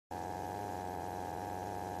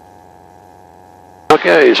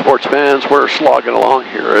Okay, sports fans, we're slogging along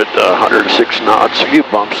here at 106 knots. A few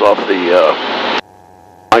bumps off the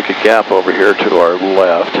Mica Gap over here to our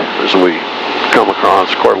left as we come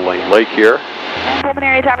across Coeur d'Alene Lake here. Pullman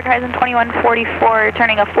area traffic horizon 2144,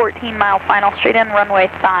 turning a 14-mile final straight in, runway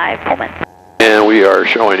 5, Pullman. And we are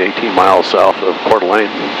showing 18 miles south of Coeur d'Alene.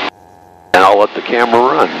 And I'll let the camera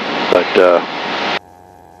run, but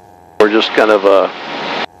we're just kind of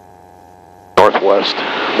northwest,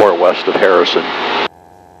 more west of Harrison.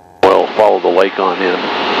 We'll follow the lake on in.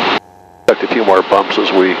 Expect a few more bumps as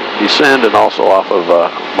we descend and also off of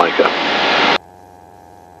Mica.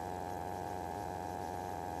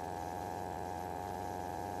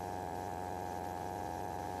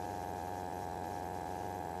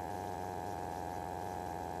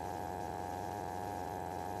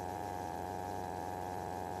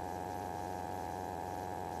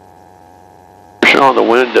 Showing the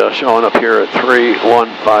wind showing up here at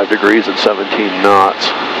 315 degrees and 17 knots.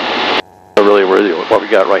 So really what we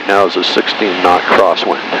got right now is a 16 knot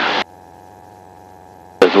crosswind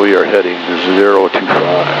as we are heading 025.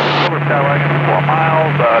 Over Skyway, 4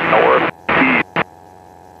 miles north.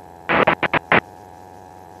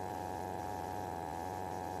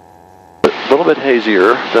 A little bit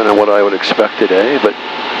hazier than what I would expect today, but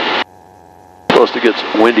supposed to get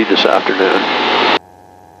windy this afternoon.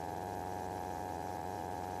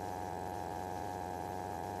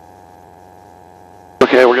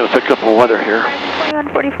 Okay, we're going to pick up on weather here.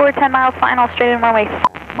 2144, 10 miles final, straight in runway.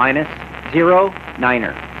 Minus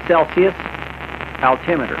 0.9 Celsius,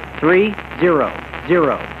 altimeter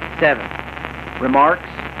 3007. Remarks,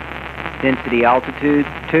 density altitude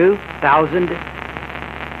 2000.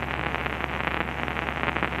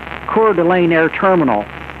 Coeur d'Alene Air Terminal,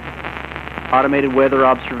 automated weather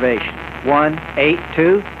observation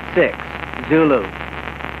 1826, Zulu.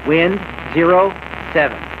 Wind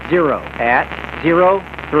 070 at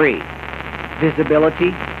 03.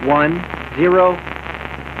 Visibility 10.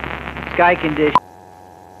 Sky condition.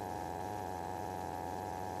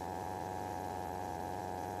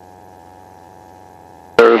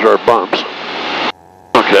 There's our bumps.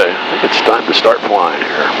 Okay, I think it's time to start flying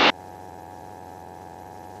here.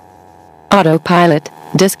 Autopilot,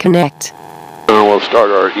 disconnect. We'll start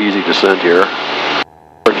our easy descent here.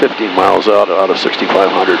 We're 15 miles out of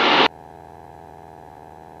 6,500.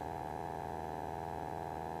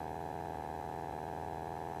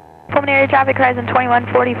 Pullman area traffic horizon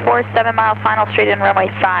 2144, 7 miles final, straight in, runway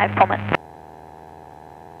 5, Pullman.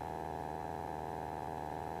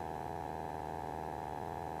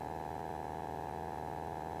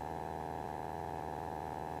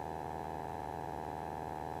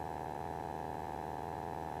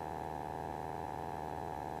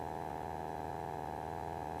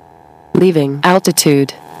 Leaving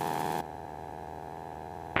altitude.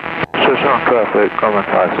 Southbound traffic, Grumman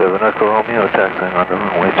 57, Echo Romeo, taxiing on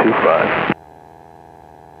runway 25.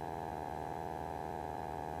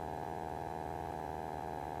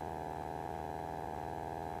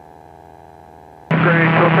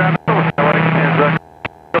 Great, so traffic,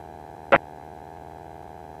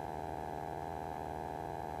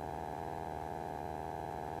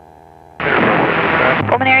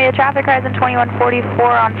 Pullman area traffic horizon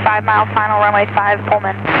 2144 on 5 mile final, runway 5,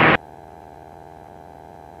 Pullman.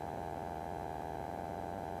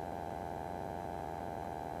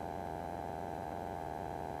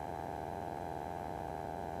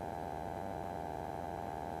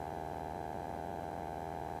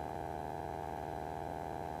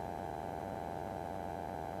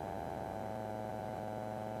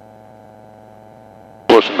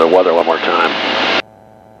 Listen to the weather one more time.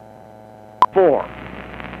 4.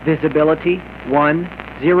 Visibility 10.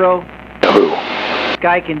 Yahoo.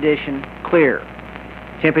 Sky condition clear.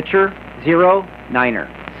 Temperature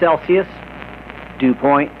 0.9 Celsius. Dew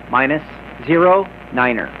point minus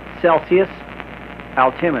 0.9 Celsius.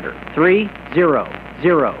 Altimeter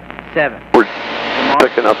 3007. We're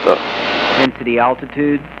picking up the density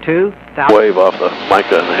altitude 2000. wave off the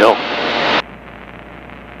Mica and the hill.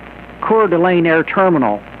 Coeur d'Alene Air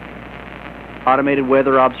Terminal, automated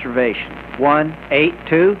weather observation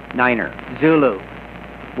 1829 Zulu.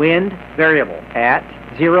 Wind variable at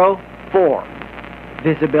 04.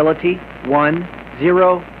 Visibility 10.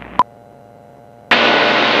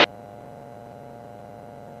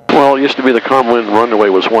 Well, it used to be the calm wind runway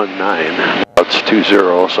was 19. Now it's 20,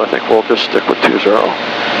 so I think we'll just stick with 20.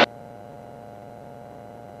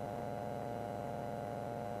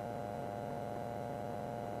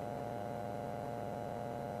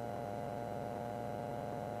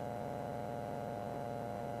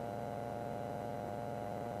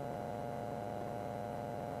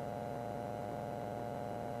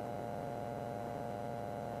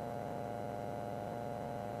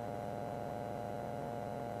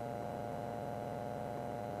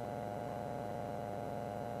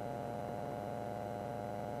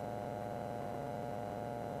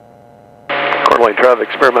 Coeur d'Alene traffic,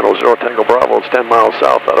 experimental 0 Tango Bravo, it's 10 miles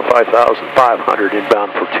south out of 5,500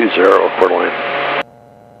 inbound for 20 Coeur d'Alene.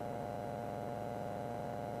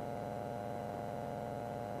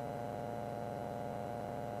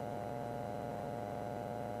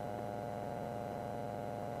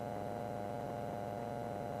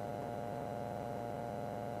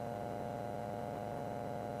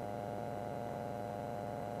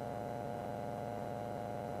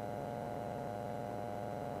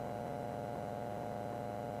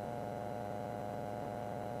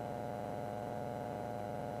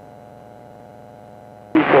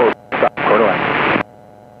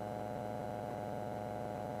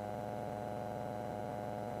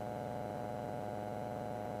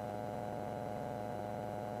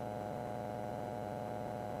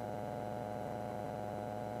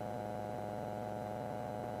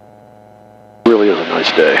 Really is a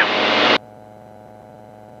nice day.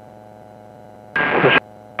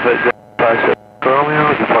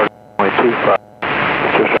 Romeo, depart runway 25.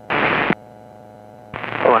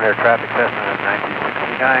 Going air traffic Cessna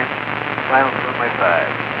 1969, final runway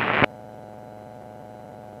 5.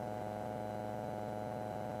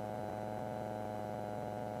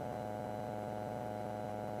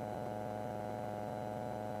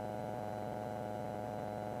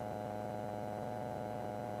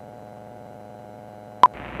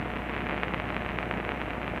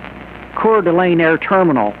 Coeur d'Alene Air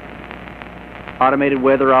Terminal. Automated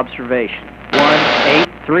weather observation.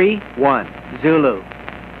 1831 Zulu.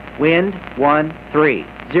 Wind 130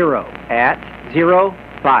 at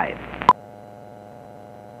 05.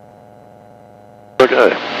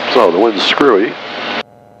 Okay, so the wind's screwy,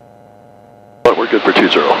 but we're good for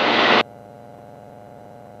 20.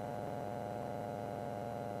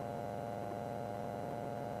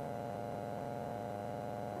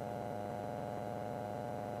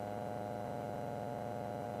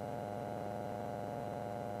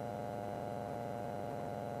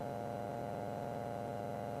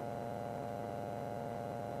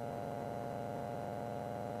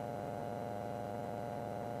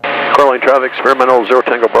 Coeur d'Alene traffic, experimental 0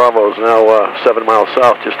 Tango Bravo is now 7 miles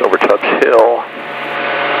south, just over Tubbs Hill,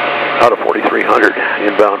 out of 4,300,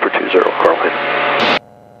 inbound for 20 Coeur d'Alene.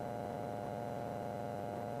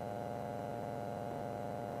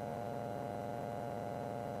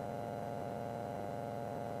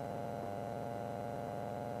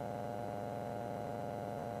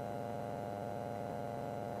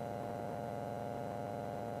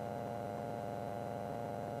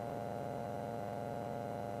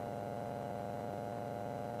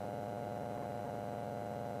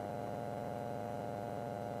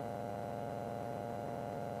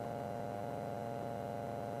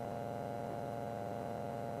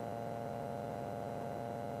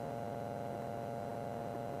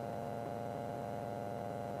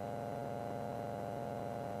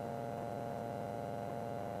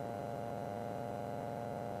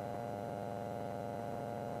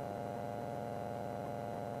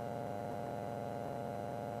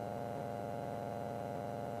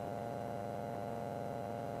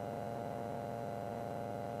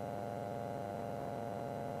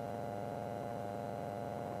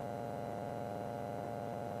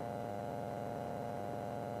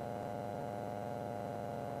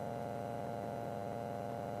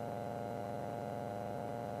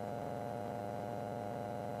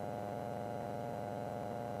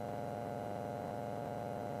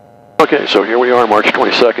 Okay, so here we are, March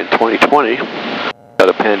 22nd, 2020. Got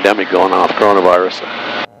a pandemic going off, coronavirus.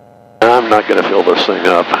 I'm not going to fill this thing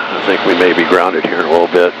up. I think we may be grounded here in a little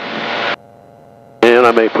bit. And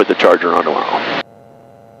I may put the charger on tomorrow.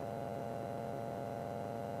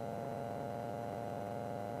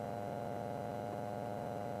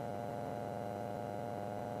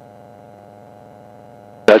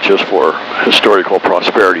 That's just for historical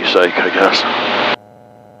prosperity's sake, I guess.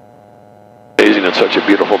 Amazing, it's such a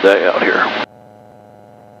beautiful day out here.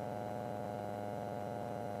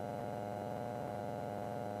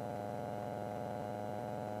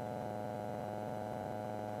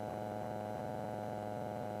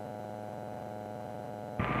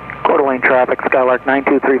 Coeur d'Alene traffic, Skylark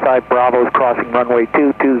 9235 Bravo is crossing runway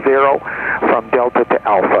 220 from Delta to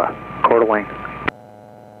Alpha. Coeur d'Alene.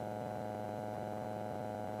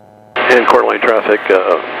 And Coeur d'Alene traffic,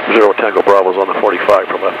 0 Tango Bravo's on the 45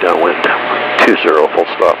 for left downwind. 20, full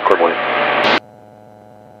stop, Coeur d'Alene.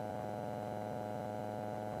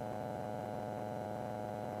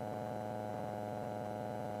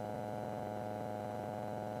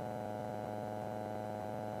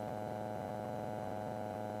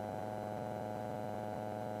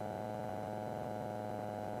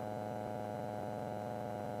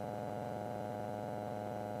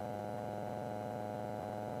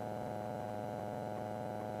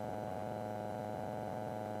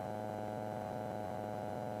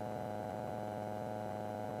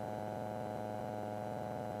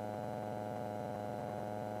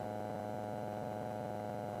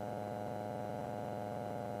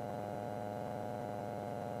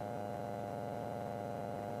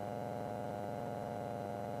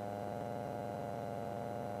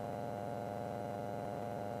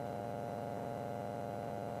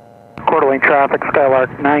 Coeur d'Alene traffic, Skylark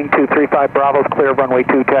 9235 Bravo's clear, runway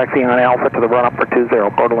 2, taxi on Alpha to the run-up for 20,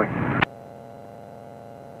 Coeur d'Alene.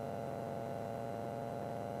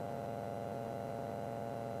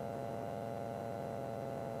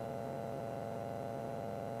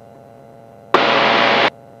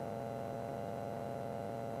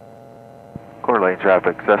 Coeur d'Alene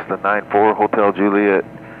traffic, Cessna 94 Hotel Juliet,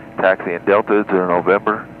 taxi in Delta to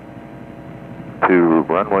November to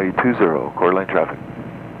runway 20, Coeur d'Alene traffic.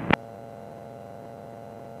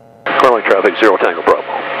 Coeur d'Alene traffic, 0 Tango Bravo.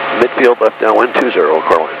 Midfield left downwind 20, Coeur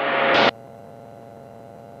d'Alene.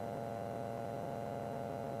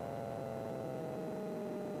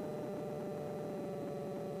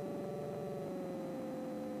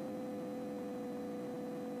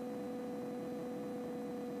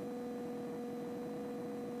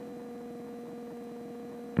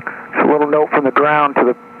 A little note from the ground to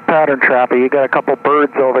the pattern traffic. You got a couple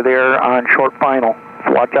birds over there on short final.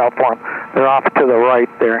 So watch out for them. They're off to the right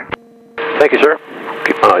there. Thank you, sir.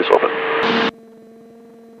 Keep my eyes open.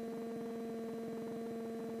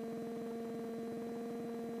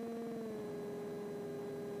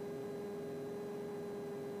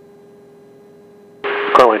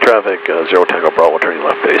 Coeur d'Alene traffic, 0 Tango Bravo, turning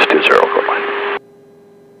left base 20, Coeur d'Alene.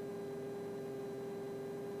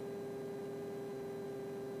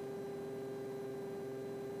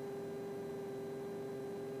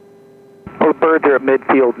 Well, the birds are at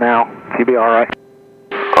midfield now. You'll be all right.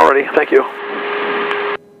 Alrighty, thank you.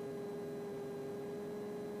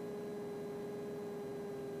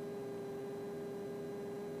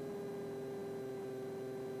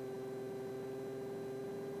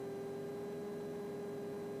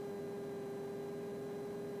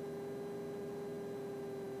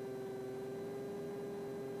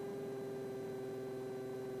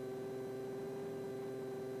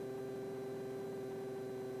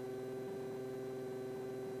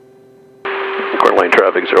 Coeur d'Alene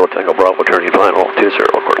traffic, 0 Tango Bravo, turning final 20,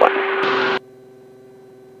 Coeur d'Alene.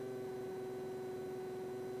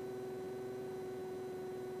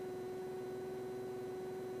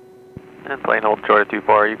 And plane hold short of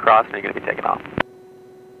 24, are you crossing or are you going to be taking off?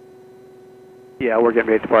 Yeah, we're getting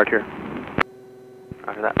ready to depart here.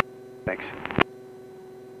 Roger that. Thanks.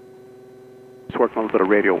 Just working on a little bit of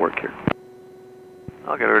radio work here.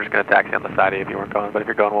 Okay, we're just going to taxi on the side of you if you weren't going, but if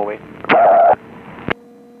you're going, we'll wait.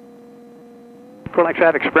 Coeur d'Alene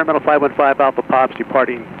traffic, experimental 515 Alpha Pops,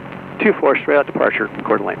 departing 24, straight out departure,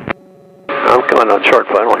 Coeur d'Alene. I'm coming on short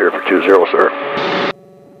final here for 20, sir.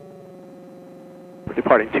 We're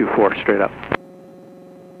departing 24, straight up.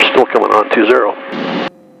 Still coming on 20.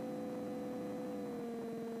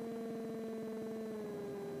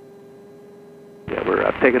 Yeah,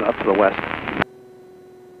 we're taking up to the west.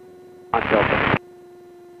 On Delta.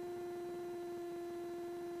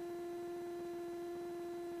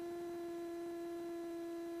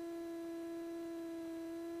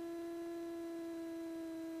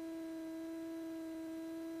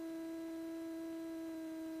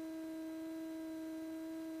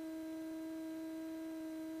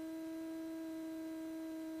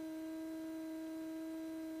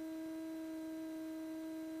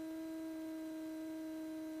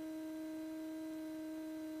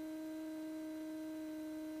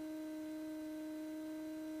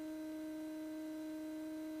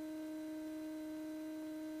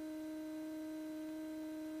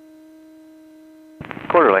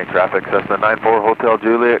 Coeur d'Alene traffic, Cessna 94 Hotel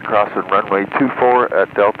Juliet, crossing runway 24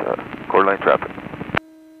 at Delta, Coeur d'Alene traffic.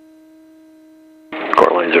 Coeur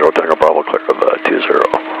d'Alene 0 Tango Bravo, clear of 20.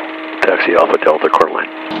 Taxi Alpha Delta, Coeur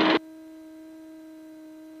d'Alene.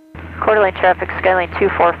 Coeur d'Alene traffic, Skyline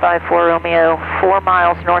 2454 Romeo, 4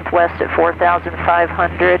 miles northwest at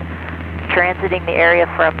 4,500, transiting the area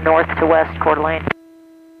from north to west, Coeur d'Alene.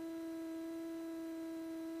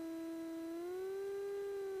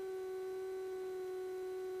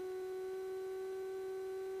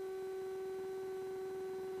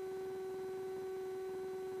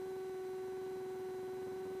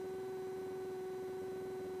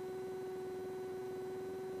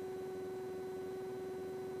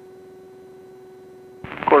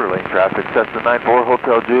 Coeur d'Alene traffic, Cessna 94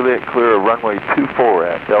 Hotel Juliet, clear of runway 24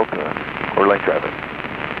 at Delta, Coeur d'Alene traffic.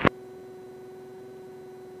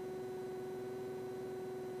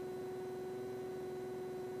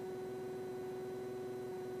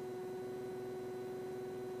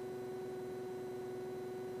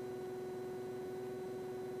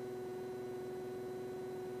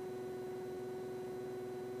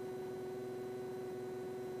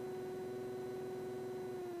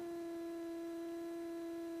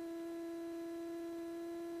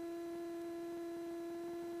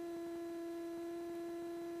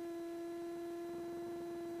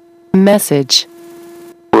 Message.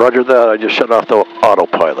 Roger that. I just shut off the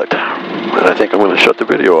autopilot. And I think I'm going to shut the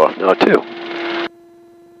video off now, too.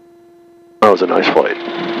 That was a nice flight.